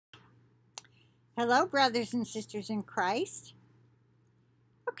Hello, brothers and sisters in Christ.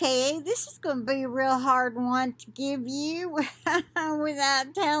 Okay, this is going to be a real hard one to give you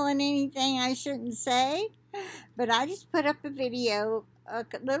without telling anything I shouldn't say. But I just put up a video a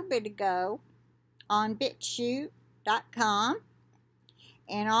little bit ago on Bitchute.com.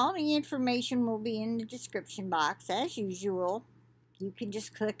 And all the information will be in the description box as usual. You can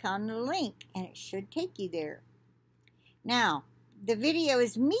just click on the link and it should take you there. Now, the video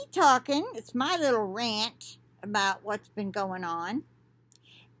is me talking. It's my little rant about what's been going on.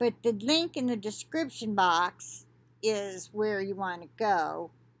 But the link in the description box is where you want to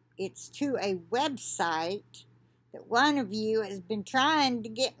go. It's to a website that one of you has been trying to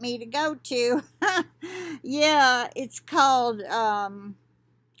get me to go to. Yeah, it's called,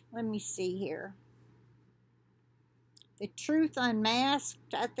 let me see here. The Truth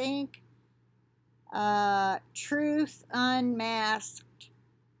Unmasked, I think.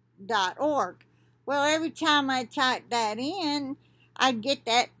 truthunmasked.org. Well, every time I type that in, I'd get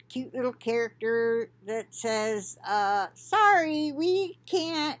that cute little character that says, sorry, we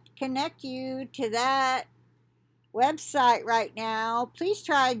can't connect you to that website right now. Please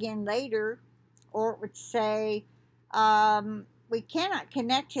try again later. Or it would say, we cannot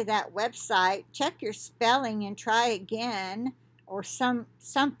connect to that website. Check your spelling and try again. Or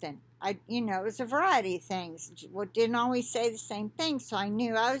something. It was a variety of things. It didn't always say the same thing, so I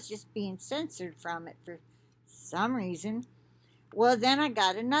knew I was just being censored from it for some reason. Well, then I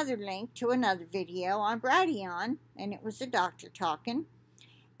got another link to another video on Brighteon, and it was a doctor talking.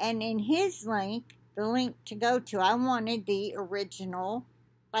 And in his link, the link to go to, I wanted the original,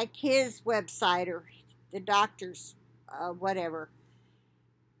 like his website or the doctor's whatever.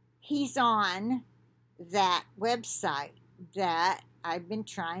 He's on that website that I've been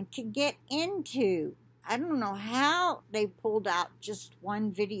trying to get into. I don't know how they pulled out just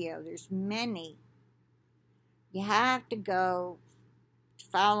one video. There's many. You have to go to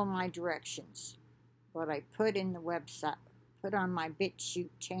follow my directions. What I put in the website, put on my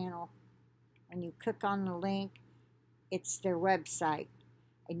Bitchute channel. When you click on the link, it's their website.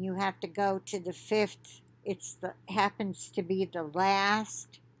 And you have to go to the fifth. Happens to be the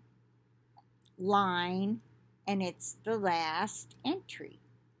last line. And it's the last entry.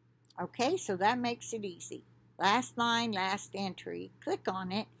 Okay, so that makes it easy. Last line, last entry. Click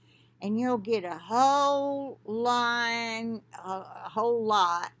on it, and you'll get a whole line, a whole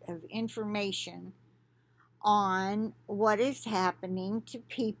lot of information on what is happening to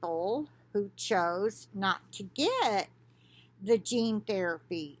people who chose not to get the gene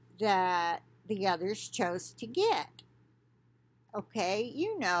therapy that the others chose to get. Okay,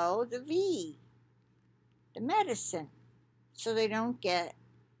 you know, the V. The medicine, so they don't get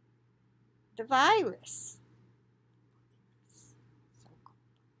the virus.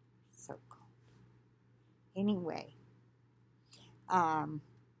 So cold. Anyway,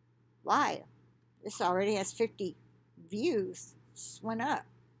 why? This already has 50 views. Just went up.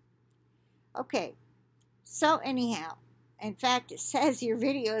 Okay, so anyhow, in fact, it says your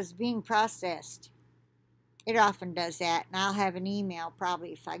video is being processed. It often does that, and I'll have an email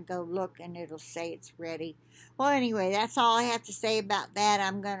probably if I go look, and it'll say it's ready. Well, anyway, that's all I have to say about that.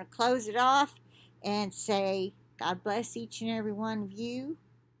 I'm going to close it off and say, God bless each and every one of you.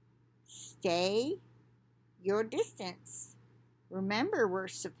 Stay your distance. Remember, we're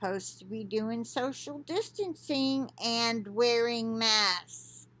supposed to be doing social distancing and wearing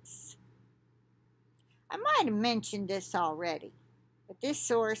masks. I might have mentioned this already, but this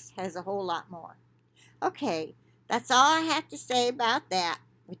source has a whole lot more. Okay, that's all I have to say about that.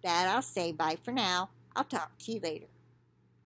 With that, I'll say bye for now. I'll talk to you later.